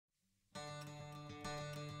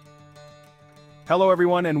Hello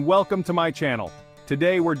everyone and welcome to my channel.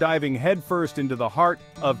 Today we're diving headfirst into the heart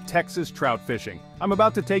of Texas trout fishing. I'm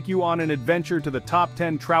about to take you on an adventure to the top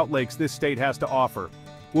 10 trout lakes this state has to offer.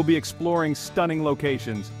 We'll be exploring stunning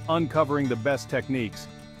locations, uncovering the best techniques,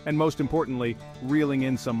 and most importantly, reeling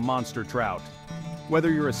in some monster trout.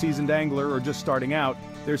 Whether you're a seasoned angler or just starting out,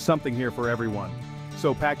 there's something here for everyone.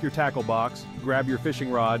 So pack your tackle box, grab your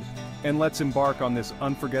fishing rod, and let's embark on this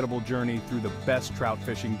unforgettable journey through the best trout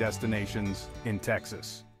fishing destinations in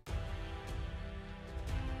Texas.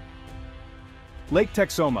 Lake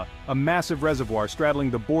Texoma, a massive reservoir straddling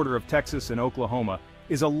the border of Texas and Oklahoma,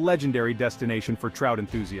 is a legendary destination for trout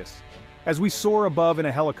enthusiasts. As we soar above in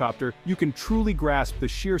a helicopter, you can truly grasp the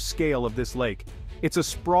sheer scale of this lake. It's a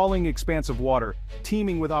sprawling expanse of water,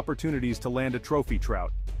 teeming with opportunities to land a trophy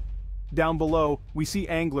trout. Down below, we see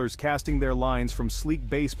anglers casting their lines from sleek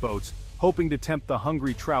base boats, hoping to tempt the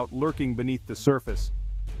hungry trout lurking beneath the surface.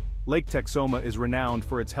 Lake Texoma is renowned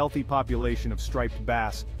for its healthy population of striped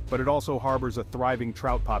bass, but it also harbors a thriving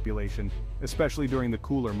trout population, especially during the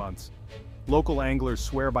cooler months. Local anglers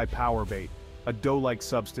swear by power bait, a dough-like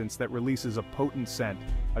substance that releases a potent scent,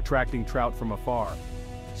 attracting trout from afar.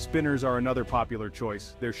 Spinners are another popular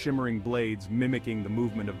choice, their shimmering blades mimicking the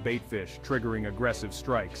movement of baitfish, triggering aggressive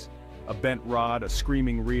strikes. A bent rod, a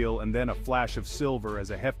screaming reel, and then a flash of silver as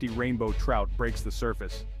a hefty rainbow trout breaks the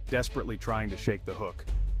surface, desperately trying to shake the hook.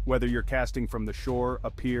 Whether you're casting from the shore, a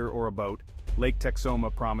pier, or a boat, Lake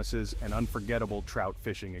Texoma promises an unforgettable trout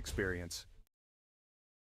fishing experience.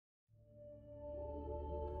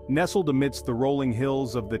 Nestled amidst the rolling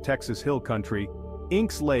hills of the Texas Hill Country,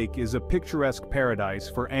 Inks Lake is a picturesque paradise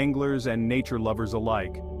for anglers and nature lovers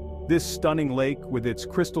alike. This stunning lake, with its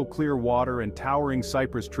crystal-clear water and towering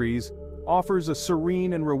cypress trees, offers a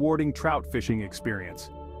serene and rewarding trout fishing experience.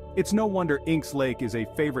 It's no wonder Inks Lake is a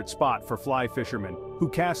favorite spot for fly fishermen, who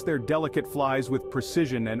cast their delicate flies with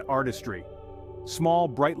precision and artistry. Small,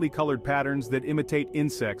 brightly colored patterns that imitate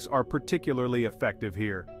insects are particularly effective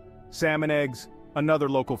here. Salmon eggs, another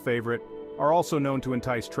local favorite, are also known to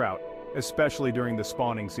entice trout, especially during the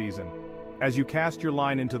spawning season. As you cast your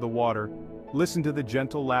line into the water, listen to the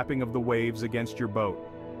gentle lapping of the waves against your boat.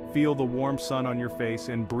 Feel the warm sun on your face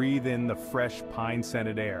and breathe in the fresh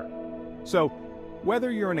pine-scented air. So,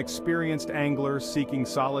 whether you're an experienced angler seeking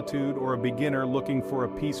solitude or a beginner looking for a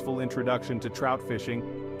peaceful introduction to trout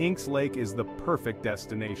fishing, Inks Lake is the perfect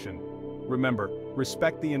destination. Remember,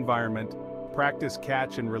 respect the environment, practice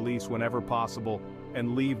catch and release whenever possible,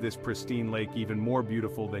 and leave this pristine lake even more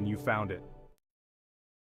beautiful than you found it.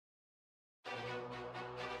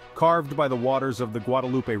 Carved by the waters of the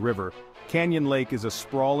Guadalupe River, Canyon Lake is a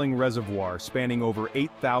sprawling reservoir spanning over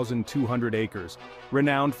 8,200 acres,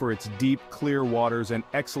 renowned for its deep, clear waters and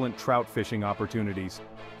excellent trout fishing opportunities.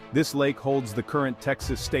 This lake holds the current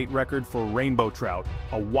Texas state record for rainbow trout,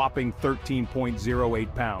 a whopping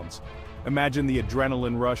 13.08 pounds. Imagine the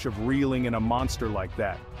adrenaline rush of reeling in a monster like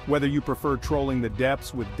that. Whether you prefer trolling the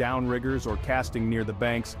depths with downriggers or casting near the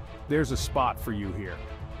banks, there's a spot for you here.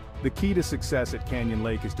 The key to success at Canyon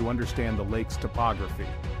Lake is to understand the lake's topography.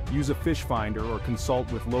 Use a fish finder or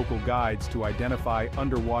consult with local guides to identify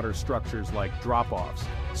underwater structures like drop-offs,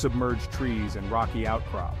 submerged trees, and rocky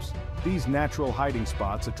outcrops. These natural hiding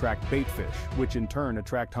spots attract baitfish, which in turn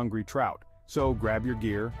attract hungry trout. So grab your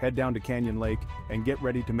gear, head down to Canyon Lake, and get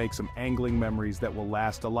ready to make some angling memories that will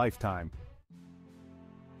last a lifetime.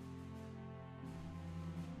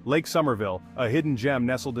 Lake Somerville, a hidden gem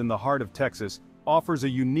nestled in the heart of Texas, offers a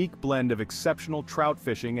unique blend of exceptional trout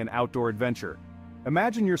fishing and outdoor adventure.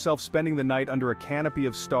 Imagine yourself spending the night under a canopy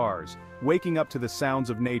of stars, waking up to the sounds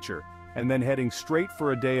of nature, and then heading straight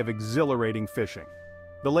for a day of exhilarating fishing.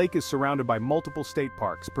 The lake is surrounded by multiple state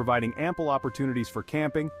parks, providing ample opportunities for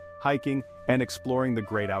camping, hiking, and exploring the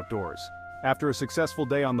great outdoors. After a successful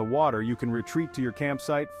day on the water, you can retreat to your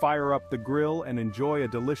campsite, fire up the grill, and enjoy a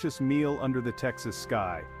delicious meal under the Texas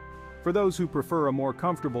sky. For those who prefer a more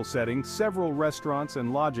comfortable setting, several restaurants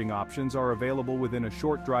and lodging options are available within a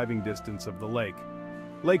short driving distance of the lake.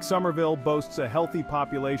 Lake Somerville boasts a healthy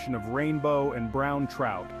population of rainbow and brown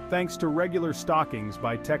trout, thanks to regular stockings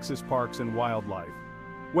by Texas Parks and Wildlife.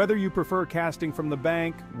 Whether you prefer casting from the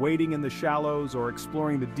bank, wading in the shallows, or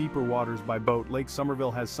exploring the deeper waters by boat, Lake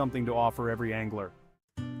Somerville has something to offer every angler.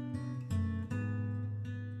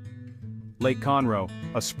 Lake Conroe,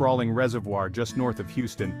 a sprawling reservoir just north of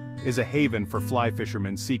Houston, is a haven for fly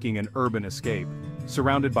fishermen seeking an urban escape.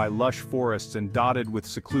 Surrounded by lush forests and dotted with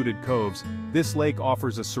secluded coves, this lake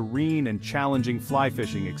offers a serene and challenging fly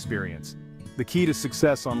fishing experience. The key to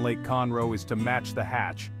success on Lake Conroe is to match the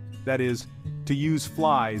hatch, that is, to use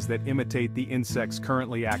flies that imitate the insects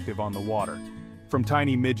currently active on the water. From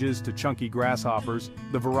tiny midges to chunky grasshoppers,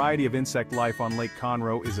 the variety of insect life on Lake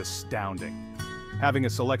Conroe is astounding. Having a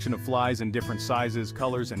selection of flies in different sizes,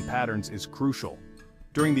 colors, and patterns is crucial.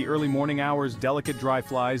 During the early morning hours, delicate dry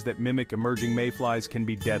flies that mimic emerging mayflies can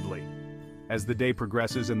be deadly. As the day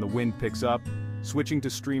progresses and the wind picks up, switching to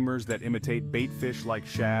streamers that imitate bait fish like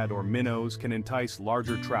shad or minnows can entice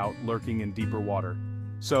larger trout lurking in deeper water.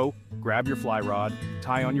 So, grab your fly rod,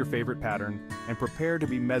 tie on your favorite pattern, and prepare to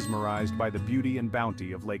be mesmerized by the beauty and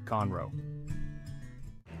bounty of Lake Conroe.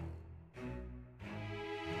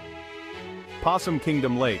 Possum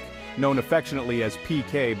Kingdom Lake, known affectionately as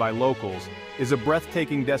PK by locals, is a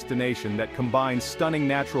breathtaking destination that combines stunning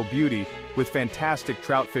natural beauty with fantastic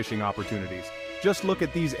trout fishing opportunities. Just look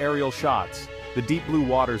at these aerial shots. The deep blue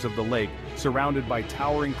waters of the lake, surrounded by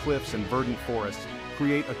towering cliffs and verdant forests,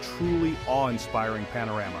 create a truly awe-inspiring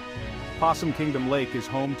panorama. Possum Kingdom Lake is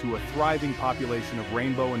home to a thriving population of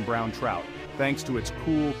rainbow and brown trout, thanks to its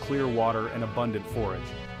cool, clear water and abundant forage.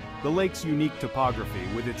 The lake's unique topography,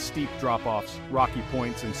 with its steep drop-offs, rocky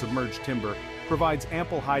points, and submerged timber, provides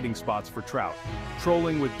ample hiding spots for trout.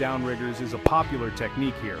 Trolling with downriggers is a popular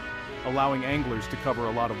technique here, allowing anglers to cover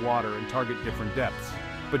a lot of water and target different depths.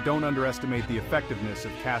 But don't underestimate the effectiveness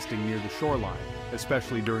of casting near the shoreline,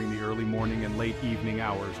 especially during the early morning and late evening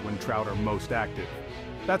hours when trout are most active.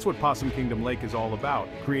 That's what Possum Kingdom Lake is all about,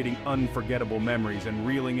 creating unforgettable memories and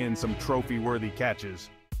reeling in some trophy-worthy catches.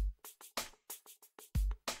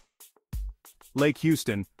 Lake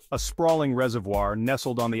Houston, a sprawling reservoir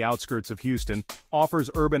nestled on the outskirts of Houston, offers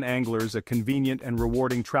urban anglers a convenient and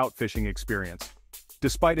rewarding trout fishing experience.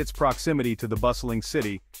 Despite its proximity to the bustling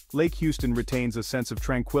city, Lake Houston retains a sense of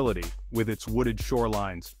tranquility, with its wooded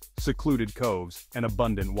shorelines, secluded coves, and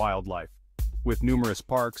abundant wildlife. With numerous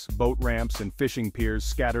parks, boat ramps, and fishing piers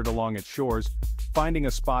scattered along its shores, finding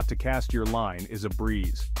a spot to cast your line is a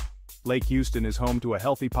breeze. Lake Houston is home to a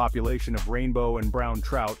healthy population of rainbow and brown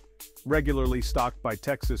trout, regularly stocked by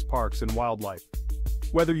Texas parks and wildlife.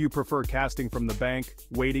 Whether you prefer casting from the bank,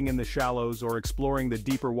 wading in the shallows, or exploring the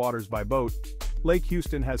deeper waters by boat, Lake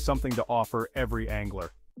Houston has something to offer every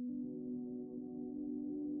angler.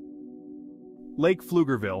 Lake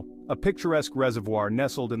Pflugerville, a picturesque reservoir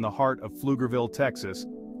nestled in the heart of Pflugerville, Texas,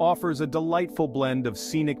 offers a delightful blend of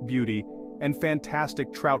scenic beauty and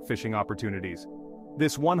fantastic trout fishing opportunities.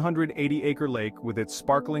 This 180-acre lake, with its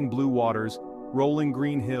sparkling blue waters, rolling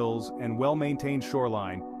green hills, and well-maintained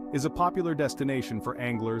shoreline, is a popular destination for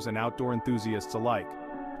anglers and outdoor enthusiasts alike.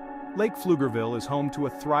 Lake Pflugerville is home to a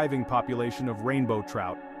thriving population of rainbow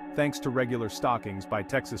trout, thanks to regular stockings by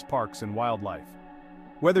Texas parks and wildlife.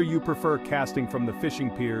 Whether you prefer casting from the fishing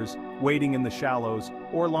piers, wading in the shallows,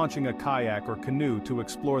 or launching a kayak or canoe to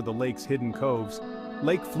explore the lake's hidden coves,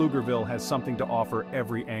 Lake Pflugerville has something to offer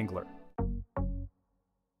every angler.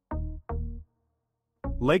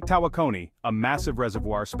 Lake Tawakoni, a massive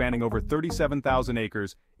reservoir spanning over 37,000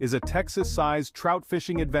 acres, is a Texas-sized trout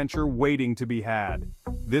fishing adventure waiting to be had.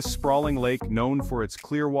 This sprawling lake, known for its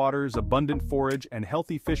clear waters, abundant forage, and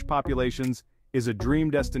healthy fish populations, is a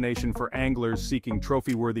dream destination for anglers seeking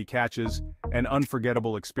trophy-worthy catches and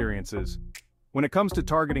unforgettable experiences. When it comes to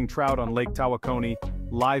targeting trout on Lake Tawakoni,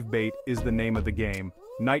 live bait is the name of the game.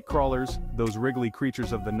 Night crawlers, those wriggly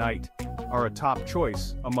creatures of the night, are a top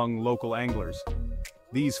choice among local anglers.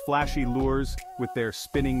 These flashy lures, with their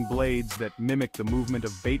spinning blades that mimic the movement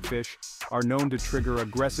of baitfish, are known to trigger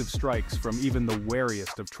aggressive strikes from even the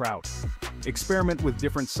wariest of trout. Experiment with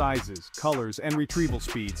different sizes, colors, and retrieval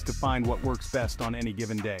speeds to find what works best on any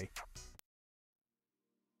given day.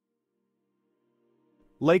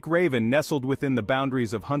 Lake Raven, nestled within the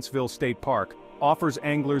boundaries of Huntsville State Park, offers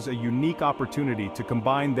anglers a unique opportunity to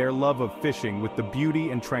combine their love of fishing with the beauty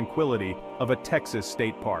and tranquility of a Texas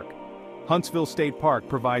state park. Huntsville State Park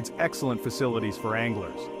provides excellent facilities for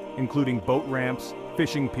anglers, including boat ramps,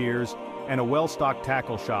 fishing piers, and a well-stocked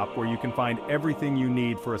tackle shop where you can find everything you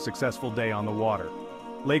need for a successful day on the water.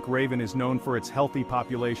 Lake Raven is known for its healthy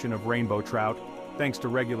population of rainbow trout, thanks to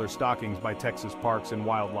regular stockings by Texas parks and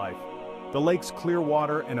wildlife. The lake's clear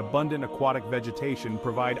water and abundant aquatic vegetation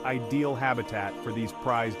provide ideal habitat for these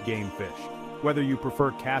prized game fish. Whether you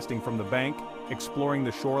prefer casting from the bank, exploring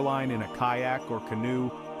the shoreline in a kayak or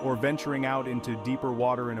canoe, or venturing out into deeper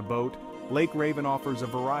water in a boat, Lake Raven offers a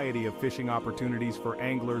variety of fishing opportunities for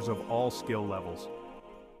anglers of all skill levels.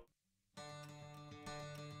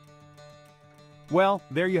 Well,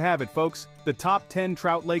 there you have it, folks, the top 10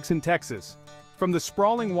 trout lakes in Texas. From the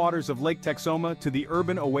sprawling waters of Lake Texoma to the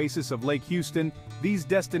urban oasis of Lake Houston, these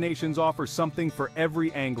destinations offer something for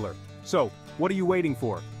every angler. So, what are you waiting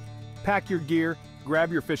for? Pack your gear,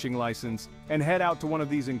 grab your fishing license, and head out to one of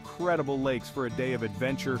these incredible lakes for a day of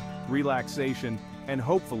adventure, relaxation, and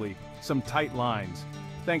hopefully, some tight lines.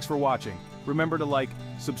 Thanks for watching. Remember to like,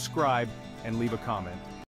 subscribe, and leave a comment.